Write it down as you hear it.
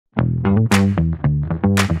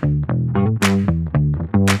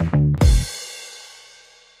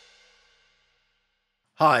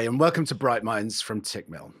Hi, and welcome to Bright Minds from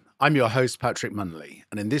Tickmill. I'm your host, Patrick Munley,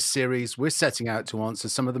 and in this series, we're setting out to answer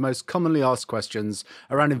some of the most commonly asked questions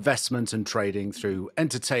around investment and trading through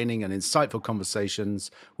entertaining and insightful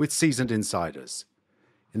conversations with seasoned insiders.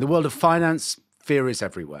 In the world of finance, fear is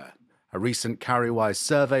everywhere. A recent Carrywise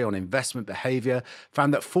survey on investment behavior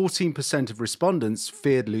found that 14% of respondents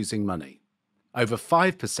feared losing money. Over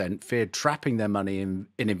 5% feared trapping their money in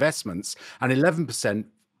investments, and 11%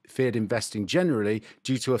 feared investing generally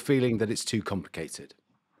due to a feeling that it's too complicated.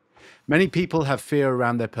 Many people have fear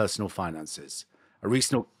around their personal finances. A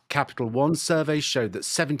recent Capital One survey showed that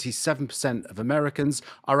 77% of Americans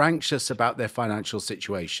are anxious about their financial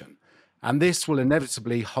situation, and this will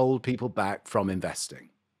inevitably hold people back from investing.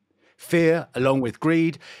 Fear, along with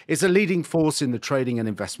greed, is a leading force in the trading and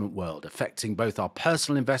investment world, affecting both our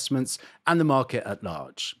personal investments and the market at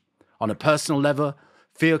large. On a personal level,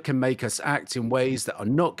 fear can make us act in ways that are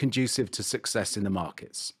not conducive to success in the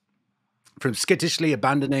markets. From skittishly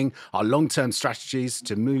abandoning our long-term strategies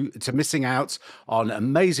to missing out on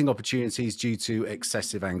amazing opportunities due to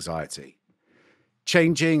excessive anxiety.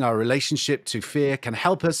 Changing our relationship to fear can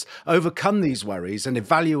help us overcome these worries and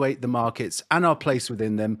evaluate the markets and our place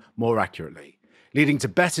within them more accurately, leading to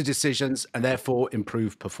better decisions and therefore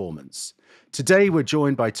improved performance. Today, we're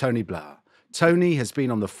joined by Tony Blauer. Tony has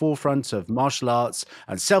been on the forefront of martial arts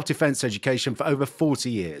and self-defense education for over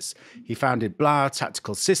 40 years. He founded Blauer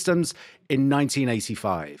Tactical Systems in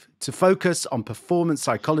 1985 to focus on performance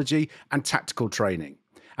psychology and tactical training.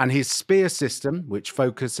 And his SPEAR system, which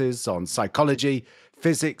focuses on psychology,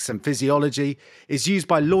 physics, and physiology, is used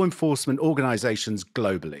by law enforcement organizations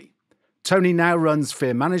globally. Tony now runs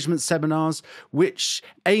fear management seminars, which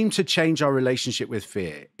aim to change our relationship with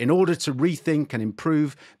fear in order to rethink and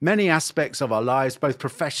improve many aspects of our lives, both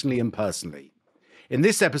professionally and personally. In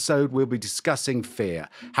this episode, we'll be discussing fear,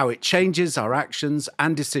 how it changes our actions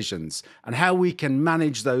and decisions, and how we can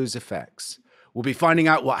manage those effects. We'll be finding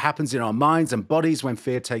out what happens in our minds and bodies when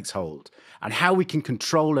fear takes hold, and how we can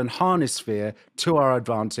control and harness fear to our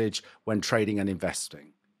advantage when trading and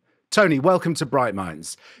investing. Tony, welcome to Bright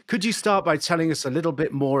Minds. Could you start by telling us a little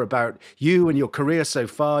bit more about you and your career so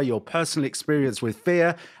far, your personal experience with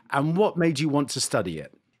fear, and what made you want to study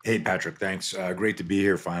it? Hey, Patrick, thanks. Great to be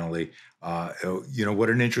here finally. What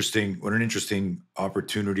an interesting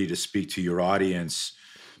opportunity to speak to your audience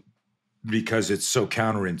because it's so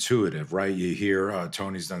counterintuitive, right? You hear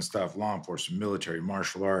Tony's done stuff, law enforcement, military,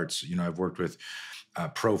 martial arts. I've worked with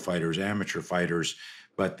pro fighters, amateur fighters.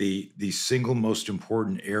 But the single most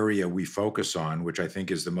important area we focus on, which I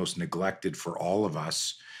think is the most neglected for all of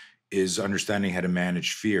us, is understanding how to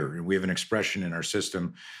manage fear. And we have an expression in our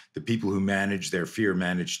system: the people who manage their fear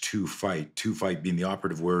manage to fight. To fight being the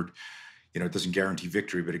operative word. It doesn't guarantee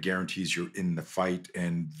victory, but it guarantees you're in the fight,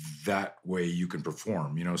 and that way you can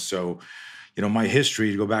perform. My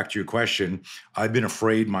history, to go back to your question, I've been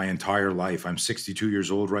afraid my entire life. I'm 62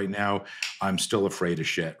 years old right now. I'm still afraid of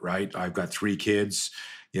shit, right? I've got 3 kids.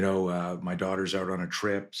 My daughter's out on a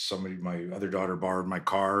trip. My other daughter borrowed my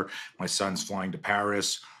car. My son's flying to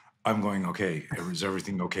Paris. I'm going, okay, is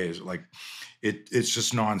everything okay? Is it like, it's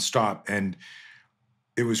just nonstop. And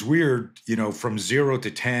it was weird, from 0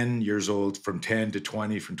 to 10 years old, from 10 to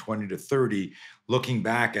 20, from 20 to 30, looking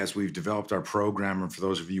back as we've developed our program. And for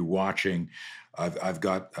those of you watching, I've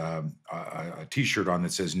got a t-shirt on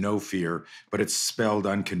that says no fear, but it's spelled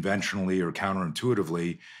unconventionally or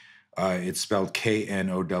counterintuitively. It's spelled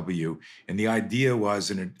K-N-O-W. And the idea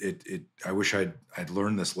was, and I wish I'd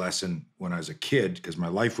learned this lesson when I was a kid, because my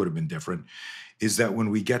life would have been different, is that when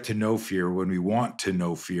we get to know fear, when we want to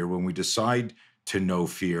know fear, when we decide to know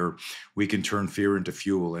fear, we can turn fear into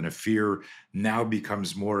fuel. And if fear now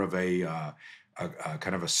becomes more of a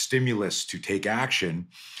kind of a stimulus to take action,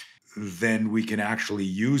 then we can actually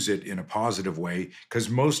use it in a positive way. Because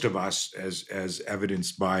most of us, as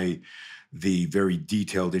evidenced by the very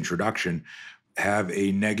detailed introduction, have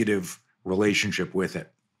a negative relationship with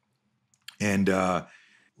it. And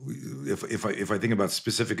if I think about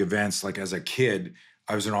specific events, like as a kid,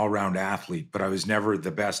 I was an all-round athlete, but I was never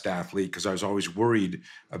the best athlete because I was always worried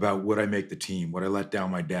about would I make the team? Would I let down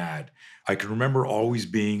my dad? I can remember always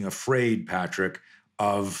being afraid, Patrick,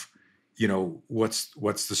 of, what's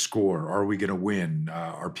the score? Are we going to win?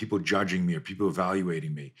 Are people judging me? Are people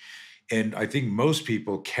evaluating me? And I think most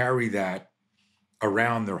people carry that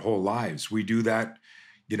around their whole lives. We do that,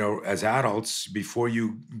 as adults. Before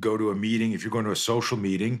you go to a meeting, if you're going to a social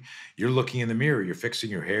meeting, you're looking in the mirror, you're fixing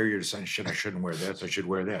your hair, you're deciding, I shouldn't wear this, I should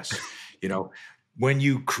wear this. When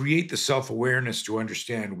you create the self-awareness to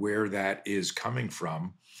understand where that is coming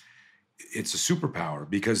from, it's a superpower,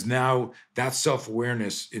 because now that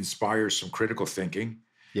self-awareness inspires some critical thinking.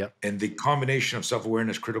 Yep. And the combination of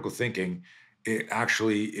self-awareness, critical thinking, it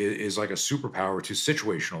actually is like a superpower to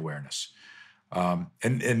situational awareness. And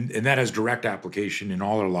that has direct application in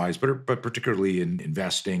all our lives, but particularly in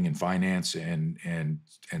investing and finance and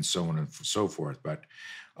so on and so forth. But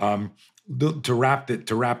um, to wrap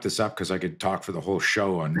this up, because I could talk for the whole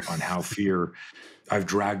show on how fear, I've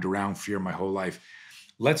dragged around fear my whole life.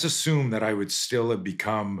 Let's assume that I would still have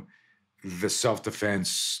become the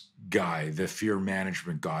self-defense guy, the fear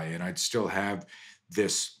management guy, and I'd still have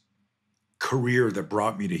this career that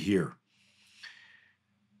brought me to here.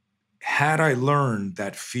 Had I learned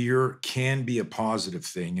that fear can be a positive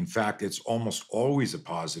thing, in fact, it's almost always a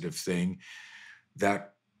positive thing,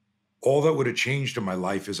 that all that would have changed in my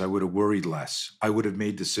life is I would have worried less. I would have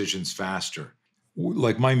made decisions faster.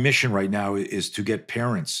 Like my mission right now is to get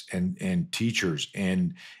parents and teachers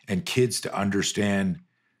and kids to understand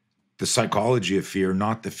the psychology of fear,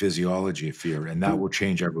 not the physiology of fear, and that will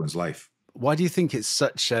change everyone's life. Why do you think it's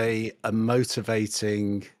such a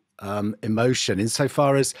motivating emotion?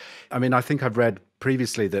 Insofar as, I mean, I think I've read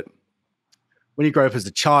previously that when you grow up as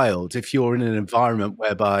a child, if you're in an environment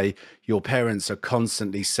whereby your parents are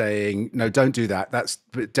constantly saying, "No, don't do that. That's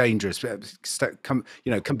dangerous. Come,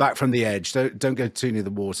 come back from the edge. Don't go too near the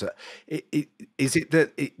water." Is it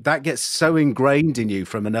that that gets so ingrained in you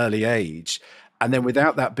from an early age, and then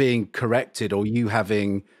without that being corrected, or you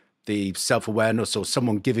having the self-awareness, or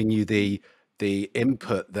someone giving you the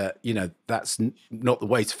input that that's not the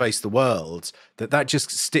way to face the world, that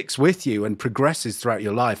just sticks with you and progresses throughout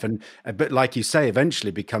your life, and but like you say,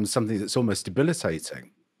 eventually becomes something that's almost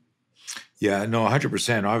debilitating? Yeah, no,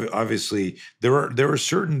 100%. Obviously, there are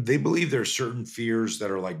certain, they believe there are certain fears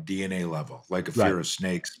that are like DNA level, like a Right. fear of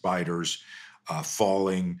snakes, spiders,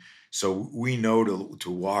 falling. So we know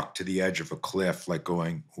to walk to the edge of a cliff, like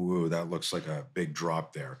going, "Ooh, that looks like a big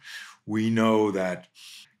drop there." We know that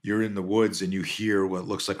you're in the woods and you hear what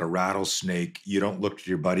looks like a rattlesnake. You don't look to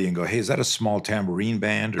your buddy and go, "Hey, is that a small tambourine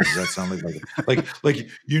band, or does that sound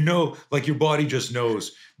like your body just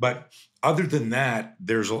knows." But other than that,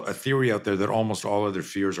 there's a theory out there that almost all other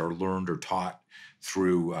fears are learned or taught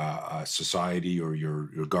through society, or your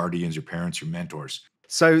guardians, your parents, your mentors.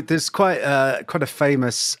 So there's quite a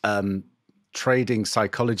famous trading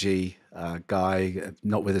psychology guy,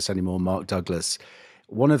 not with us anymore, Mark Douglas.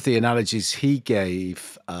 One of the analogies he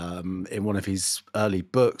gave in one of his early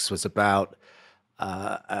books was about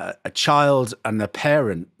a child and a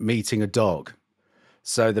parent meeting a dog.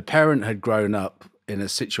 So the parent had grown up in a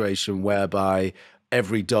situation whereby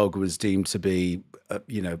every dog was deemed to be,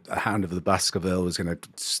 a hound of the Baskerville, was going to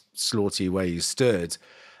slaughter you where you stood.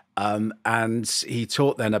 And he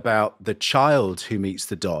taught then about the child who meets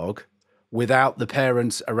the dog without the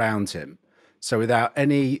parents around him. So without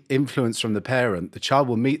any influence from the parent, the child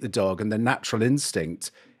will meet the dog, and the natural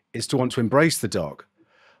instinct is to want to embrace the dog.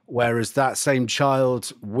 Whereas that same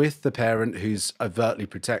child with the parent who's overtly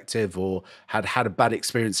protective, or had had a bad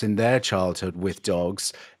experience in their childhood with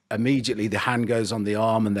dogs, immediately the hand goes on the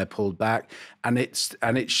arm and they're pulled back. And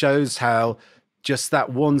it shows how just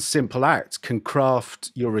that one simple act can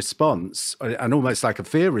craft your response, and almost like a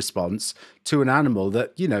fear response to an animal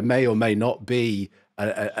that may or may not be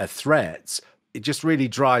a threat. It just really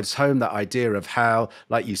drives home that idea of how,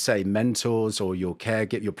 like you say, mentors or your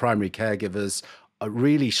primary caregivers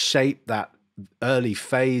really shape that early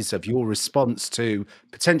phase of your response to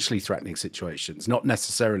potentially threatening situations, not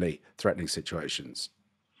necessarily threatening situations.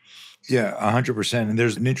 Yeah, 100%. And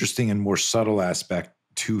there's an interesting and more subtle aspect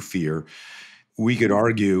to fear. We could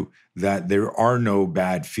argue that there are no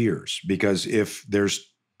bad fears, because if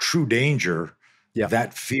there's true danger, Yeah.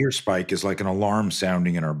 that fear spike is like an alarm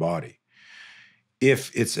sounding in our body.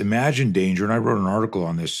 If it's imagined danger, and I wrote an article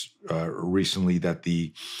on this recently, that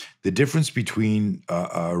the difference between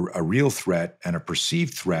a real threat and a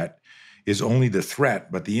perceived threat is only the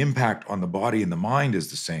threat, but the impact on the body and the mind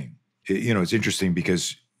is the same. It's interesting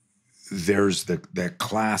because there's that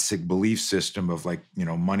classic belief system of, like,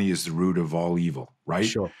 money is the root of all evil, right?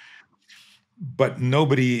 Sure. But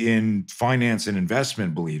nobody in finance and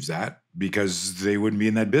investment believes that, because they wouldn't be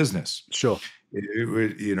in that business. Sure.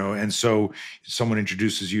 And so someone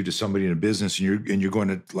introduces you to somebody in a business, and you're going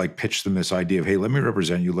to like pitch them this idea of, "Hey, let me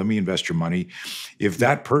represent you. Let me invest your money." If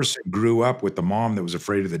that person grew up with the mom that was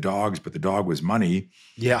afraid of the dogs, but the dog was money,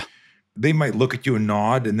 Yeah. they might look at you and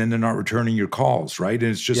nod, and then they're not returning your calls, right?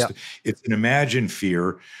 And Yeah. it's an imagined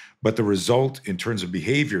fear, but the result in terms of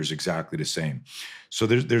behavior is exactly the same. So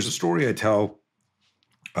there's a story I tell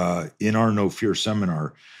in our No Fear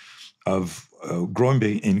seminar of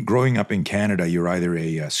growing up in Canada, you're either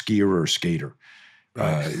a, skier or a skater.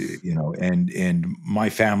 Right. And my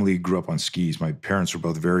family grew up on skis. My parents were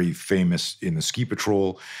both very famous in the ski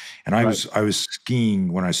patrol, and I Right. was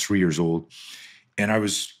skiing when I was 3 years old, and I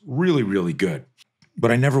was really, really good,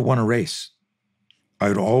 but I never won a race. I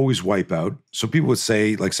would always wipe out. So people would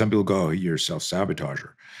say, like some people go, oh, you're a self-sabotager.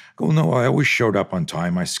 I go, no, I always showed up on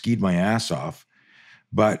time. I skied my ass off,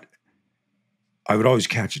 but I would always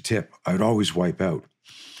catch a tip. I would always wipe out.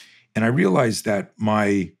 And I realized that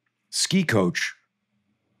my ski coach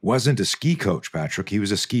wasn't a ski coach, Patrick. He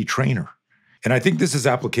was a ski trainer. And I think this is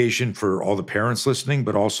application for all the parents listening,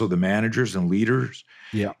 but also the managers and leaders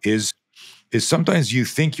Yeah. is sometimes you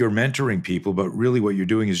think you're mentoring people, but really what you're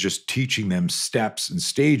doing is just teaching them steps and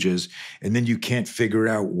stages, and then you can't figure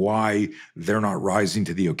out why they're not rising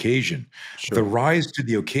to the occasion. The Sure. rise to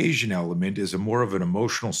the occasion element is a more of an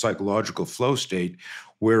emotional, psychological flow state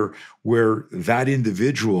where that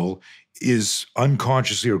individual is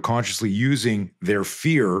unconsciously or consciously using their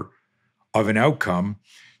fear of an outcome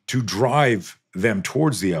to drive them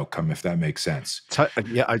towards the outcome, if that makes sense.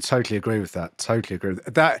 Yeah, I totally agree with that. Totally agree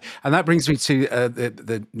with that. And that brings me to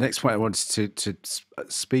the next point I wanted to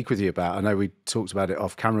speak with you about. I know we talked about it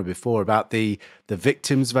off camera before about the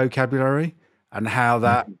victim's vocabulary and how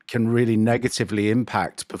that can really negatively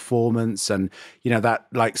impact performance, and that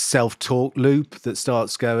like self-talk loop that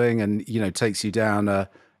starts going and takes you down a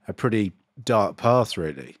pretty dark path,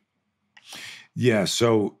 really. Yeah.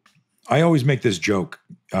 So I always make this joke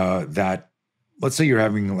that let's say you're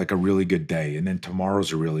having like a really good day, and then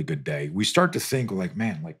tomorrow's a really good day. We start to think like,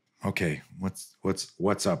 man, like, okay, what's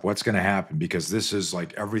up? What's going to happen? Because this is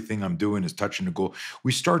like everything I'm doing is touching the goal.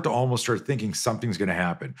 We start to almost start thinking something's going to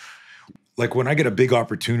happen. Like when I get a big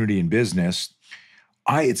opportunity in business,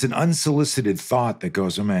 it's an unsolicited thought that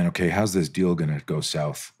goes, oh man, okay, how's this deal going to go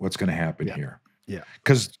south? What's going to happen Yeah. here? Yeah.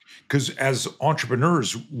 Because as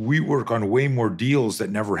entrepreneurs, we work on way more deals that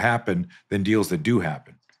never happen than deals that do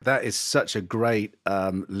happen. That is such a great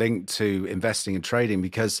link to investing and trading,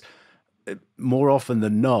 because more often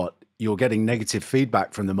than not, you're getting negative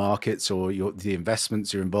feedback from the markets or the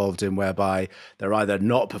investments you're involved in, whereby they're either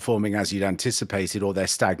not performing as you'd anticipated or they're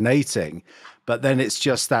stagnating. But then it's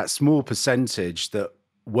just that small percentage that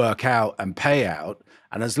work out and pay out.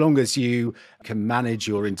 And as long as you can manage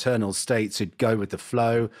your internal state to go with the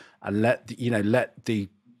flow and let the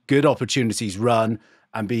good opportunities run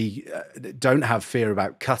and don't have fear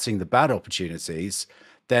about cutting the bad opportunities,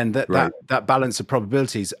 then Right. that balance of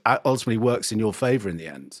probabilities ultimately works in your favor in the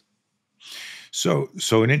end. So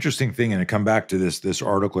an interesting thing, and I come back to this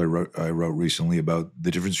article I wrote recently about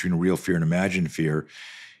the difference between real fear and imagined fear.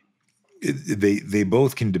 They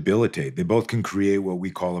both can debilitate. They both can create what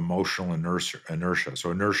we call emotional inertia.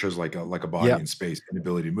 So inertia is like a body Yeah, in space,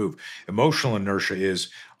 inability to move. Emotional inertia is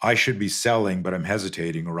I should be selling, but I'm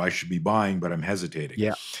hesitating, or I should be buying, but I'm hesitating.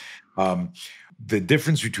 yeah, Um, the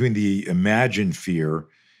difference between the imagined fear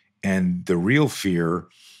and the real fear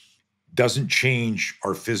doesn't change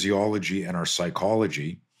our physiology and our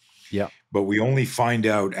psychology, yeah, but we only find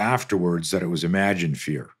out afterwards that it was imagined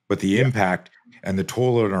fear. But the yeah, impact and the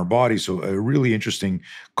toll on our body. So a really interesting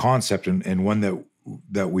concept, and one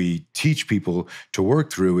that we teach people to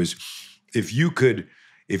work through is if you could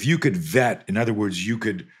vet, in other words, you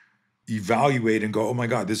could evaluate and go, oh my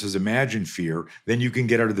God, this is imagined fear, then you can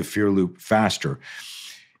get out of the fear loop faster.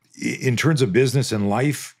 In terms of business and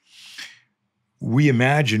life, we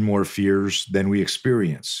imagine more fears than we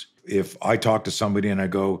experience. If I talk to somebody and I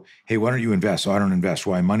go, hey, why don't you invest? Oh, I don't invest.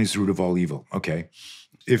 Why? Money's the root of all evil. Okay.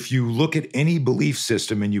 If you look at any belief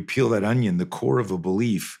system and you peel that onion, the core of a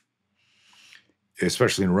belief,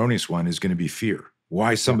 especially an erroneous one, is going to be fear.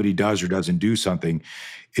 Why yeah, somebody does or doesn't do something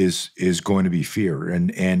is going to be fear.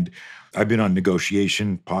 And I've been on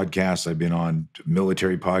negotiation podcasts, I've been on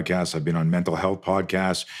military podcasts, I've been on mental health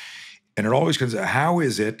podcasts, and it always comes, how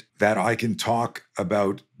is it that I can talk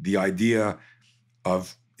about the idea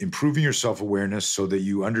of improving your self-awareness so that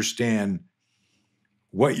you understand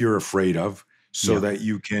what you're afraid of, so yeah. that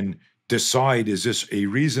you can decide, is this a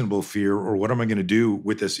reasonable fear, or what am I going to do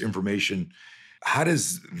with this information? How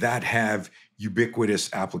does that have ubiquitous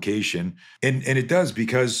application? And it does,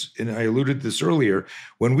 because, and I alluded to this earlier,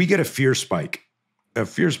 when we get a fear spike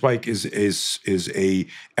is a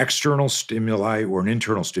external stimuli or an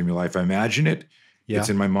internal stimuli. If I imagine it, Yeah, it's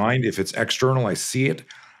in my mind. If it's external, I see it,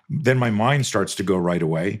 then my mind starts to go right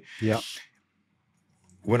away. yeah,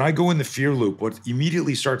 When I go in the fear loop, what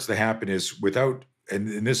immediately starts to happen is,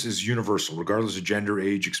 and this is universal, regardless of gender,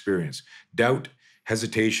 age, experience, doubt,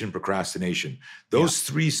 hesitation, procrastination. Yeah. Those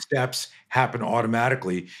 3 steps happen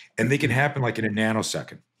automatically, and they can happen like in a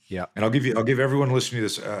nanosecond. Yeah. And I'll give everyone listening to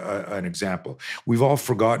this an example. We've all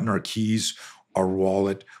forgotten our keys, our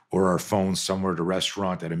wallet, or our phone somewhere at a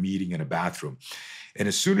restaurant, at a meeting, in a bathroom. And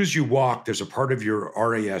as soon as you walk, there's a part of your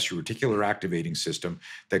RAS, your reticular activating system,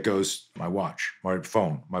 that goes, my watch, my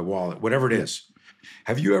phone, my wallet, whatever it is.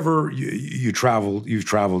 Have you ever, you've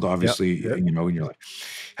traveled obviously, Yep. in your life.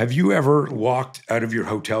 Have you ever walked out of your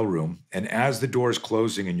hotel room, and as the door is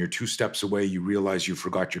closing and you're 2 steps away, you realize you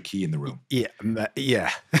forgot your key in the room? Yeah.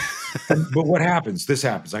 Yeah. But what happens? This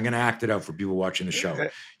happens. I'm going to act it out for people watching the show.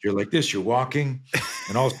 You're like this, you're walking,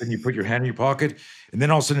 and all of a sudden you put your hand in your pocket, and then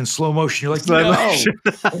all of a sudden in slow motion, you're like, Slow no. motion.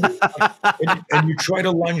 And you try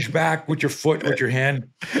to lunge back with your foot, with your hand.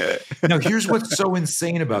 Now, here's what's so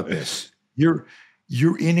insane about this.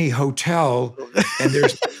 You're in a hotel, and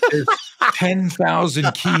there's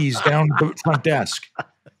 10,000 keys down the front desk.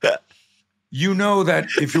 You know that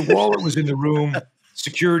if your wallet was in the room,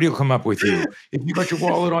 security will come up with you. If you got your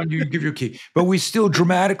wallet on you, you give your key. But we still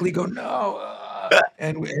dramatically go, no.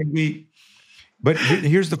 But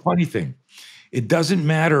here's the funny thing. It doesn't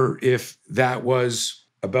matter if that was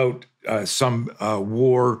about some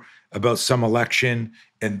war, about some election,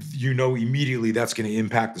 and you know immediately that's going to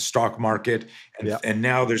impact the stock market. And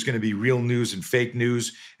now there's going to be real news and fake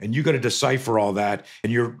news, and you got to decipher all that.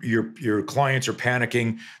 And your clients are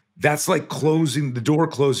panicking. That's like closing the door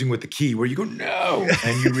with the key, where you go, no,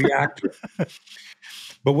 and you react to it.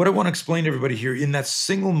 But what I want to explain to everybody here, in that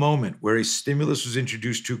single moment where a stimulus was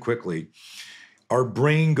introduced too quickly, our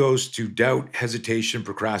brain goes to doubt, hesitation,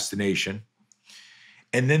 procrastination.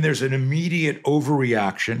 And then there's an immediate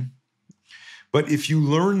overreaction. But if you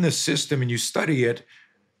learn the system and you study it,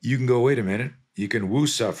 you can go, wait a minute. You can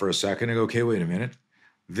woosa for a second and go, okay, wait a minute.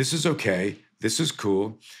 This is okay. This is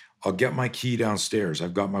cool. I'll get my key downstairs.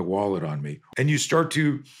 I've got my wallet on me. And you start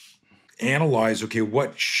to analyze, okay,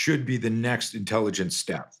 what should be the next intelligent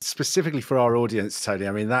step? Specifically for our audience, Tony,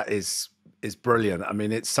 I mean, that is brilliant. I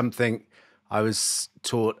mean, it's something I was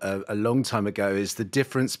taught a long time ago, is the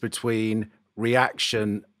difference between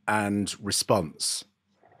reaction and response.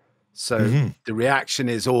 So the reaction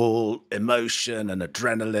is all emotion and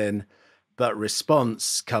adrenaline, but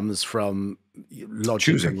response comes from logic,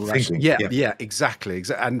 choosing, thinking. Yeah, exactly.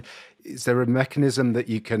 And is there a mechanism that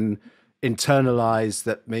you can internalize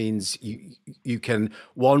that means you can,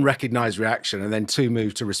 1, recognize reaction, and then 2,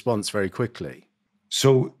 move to response very quickly?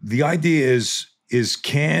 So the idea is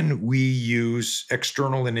can we use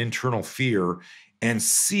external and internal fear and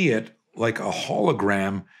see it like a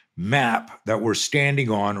hologram map that we're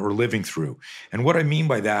standing on or living through? And what I mean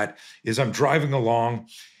by that is I'm driving along,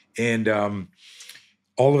 and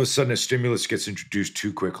all of a sudden a stimulus gets introduced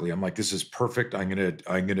too quickly. I'm like, this is perfect. I'm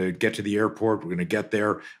gonna get to the airport. We're gonna get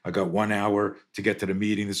there. I got 1 hour to get to the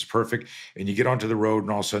meeting. This is perfect. And you get onto the road,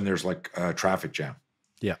 and all of a sudden there's like a traffic jam.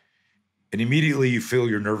 Yeah. And immediately you feel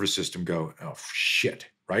your nervous system go, oh shit,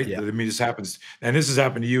 right? Yeah. I mean, this happens, and this has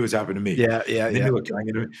happened to you, it's happened to me. Yeah. And then you're like,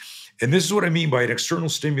 and this is what I mean by an external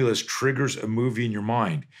stimulus triggers a movie in your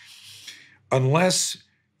mind. Unless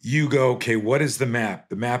you go, okay, what is the map?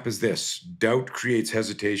 The map is this. Doubt creates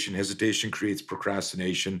hesitation. Hesitation creates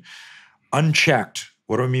procrastination. Unchecked.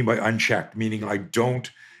 What do I mean by unchecked? Meaning I don't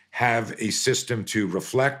have a system to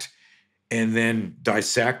reflect and then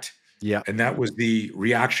dissect. Yeah. And that was the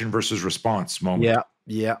reaction versus response moment. Yeah.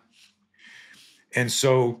 Yeah. And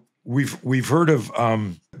so we've heard of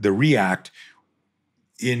the react.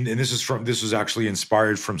 And this was actually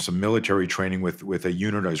inspired from some military training with a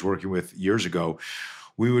unit I was working with years ago.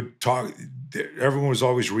 We would talk, everyone was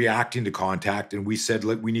always reacting to contact, and we said,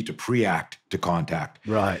 we need to pre-act to contact.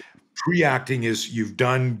 Right. Pre-acting is you've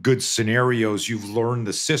done good scenarios, you've learned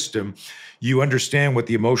the system, you understand what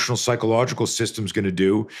the emotional psychological system's going to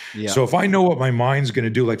do. Yeah. So if I know what my mind's going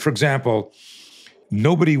to do, like for example,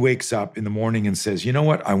 nobody wakes up in the morning and says, you know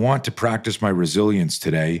what, I want to practice my resilience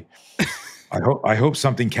today. I hope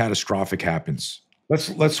something catastrophic happens.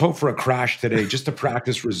 Let's hope for a crash today, just to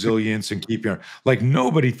practice resilience and keep your, like,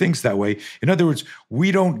 nobody thinks that way. In other words,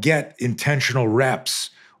 we don't get intentional reps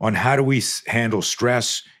on how do we handle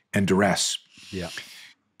stress and duress. Yeah.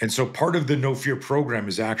 And so part of the No Fear program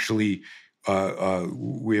is actually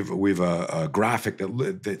we have a graphic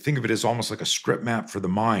that think of it as almost like a script map for the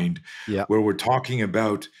mind, where we're talking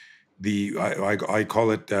about I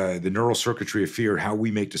call it the neural circuitry of fear, how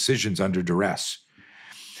we make decisions under duress.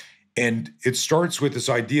 And it starts with this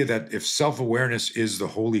idea that if self-awareness is the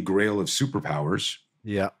holy grail of superpowers,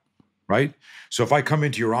 right? So if I come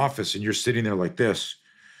into your office and you're sitting there like this,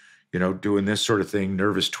 doing this sort of thing,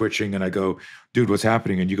 nervous twitching. And I go, dude, what's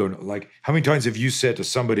happening? And you go, like, how many times have you said to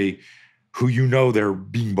somebody who they're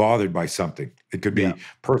being bothered by something? It could be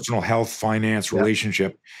personal health, finance,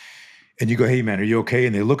 relationship. And you go, hey, man, are you okay?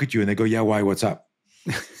 And they look at you and they go, yeah, why? What's up?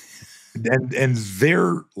 and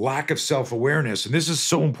their lack of self-awareness, and this is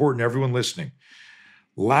so important, everyone listening,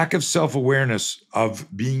 lack of self-awareness of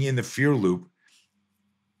being in the fear loop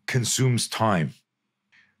consumes time.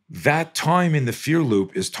 That time in the fear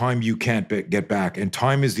loop is time you can't get back, and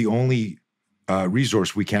time is the only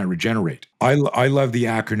resource we can't regenerate. I love the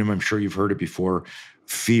acronym. I'm sure you've heard it before.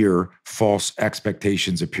 Fear, false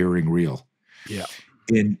expectations appearing real. Yeah.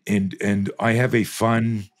 And I have a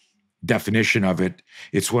fun definition of it.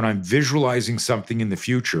 It's when I'm visualizing something in the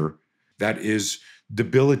future that is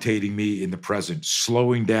debilitating me in the present,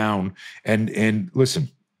 slowing down. And listen,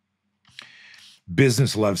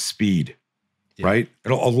 business loves speed, right?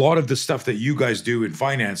 And a lot of the stuff that you guys do in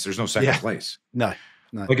finance, there's no second place. No.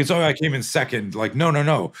 Like, it's, oh, I came in second. Like,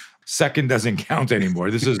 no. Second doesn't count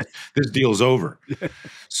anymore. This deal's over.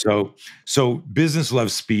 So business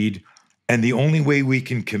loves speed. And the only way we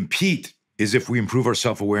can compete is if we improve our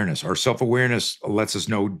self-awareness. Our self-awareness lets us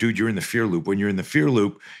know, dude, you're in the fear loop. When you're in the fear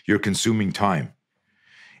loop, you're consuming time.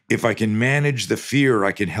 If I can manage the fear,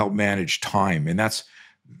 I can help manage time. And that's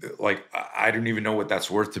like, I don't even know what that's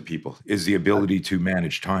worth to people, is the ability to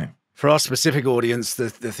manage time. For our specific audience, the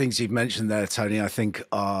things you've mentioned there, Tony, I think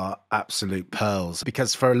are absolute pearls.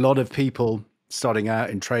 Because for a lot of people starting out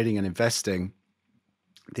in trading and investing,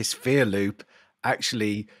 this fear loop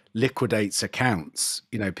actually liquidates accounts.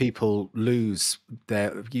 People lose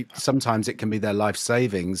sometimes it can be their life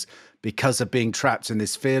savings because of being trapped in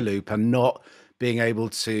this fear loop and not being able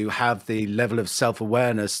to have the level of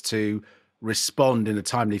self-awareness to respond in a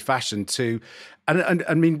timely fashion to, and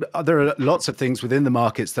I mean, there are lots of things within the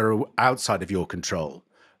markets that are outside of your control,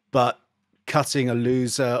 but cutting a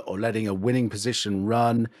loser or letting a winning position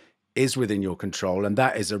run is within your control, and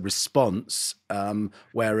that is a response.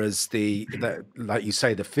 Whereas like you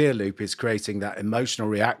say, the fear loop is creating that emotional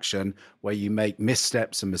reaction where you make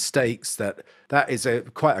missteps and mistakes. That is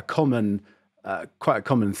quite a common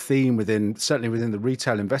theme certainly within the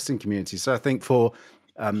retail investing community. So I think for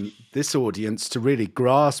this audience to really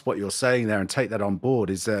grasp what you're saying there and take that on board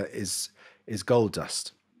is gold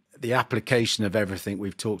dust. The application of everything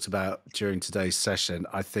we've talked about during today's session,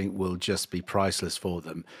 I think, will just be priceless for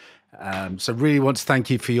them. So really want to thank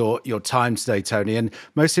you for your time today, Tony. And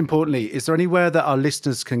most importantly, is there anywhere that our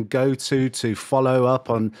listeners can go to follow up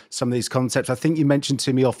on some of these concepts? I think you mentioned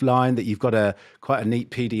to me offline that you've got quite a neat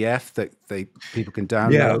PDF that people can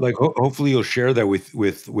download. Yeah, like hopefully you'll share that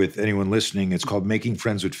with anyone listening. It's called Making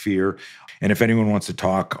Friends with Fear. And if anyone wants to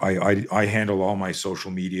talk, I handle all my social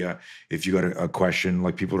media. If you got a question,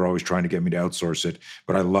 like, people are always trying to get me to outsource it,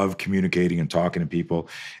 but I love communicating and talking to people.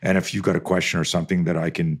 And if you've got a question or something that I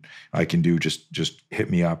can do, just hit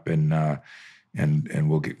me up and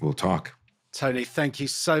we'll talk. Tony, thank you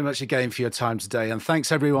so much again for your time today. And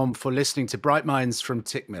thanks everyone for listening to Bright Minds from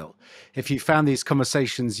Tickmill. If you found these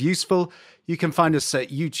conversations useful, you can find us at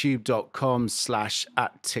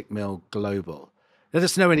youtube.com/@tickmillglobal. Let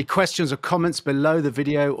us know any questions or comments below the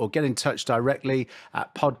video, or get in touch directly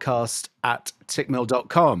at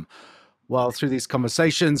podcast@tickmill.com. While through these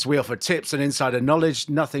conversations, we offer tips and insider knowledge,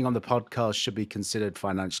 nothing on the podcast should be considered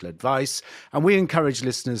financial advice. And we encourage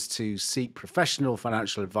listeners to seek professional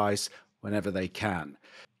financial advice whenever they can.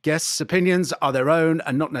 Guests' opinions are their own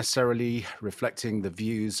and not necessarily reflecting the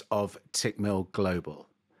views of Tickmill Global.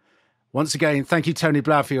 Once again, thank you, Tony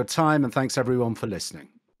Blauer, for your time, and thanks everyone for listening.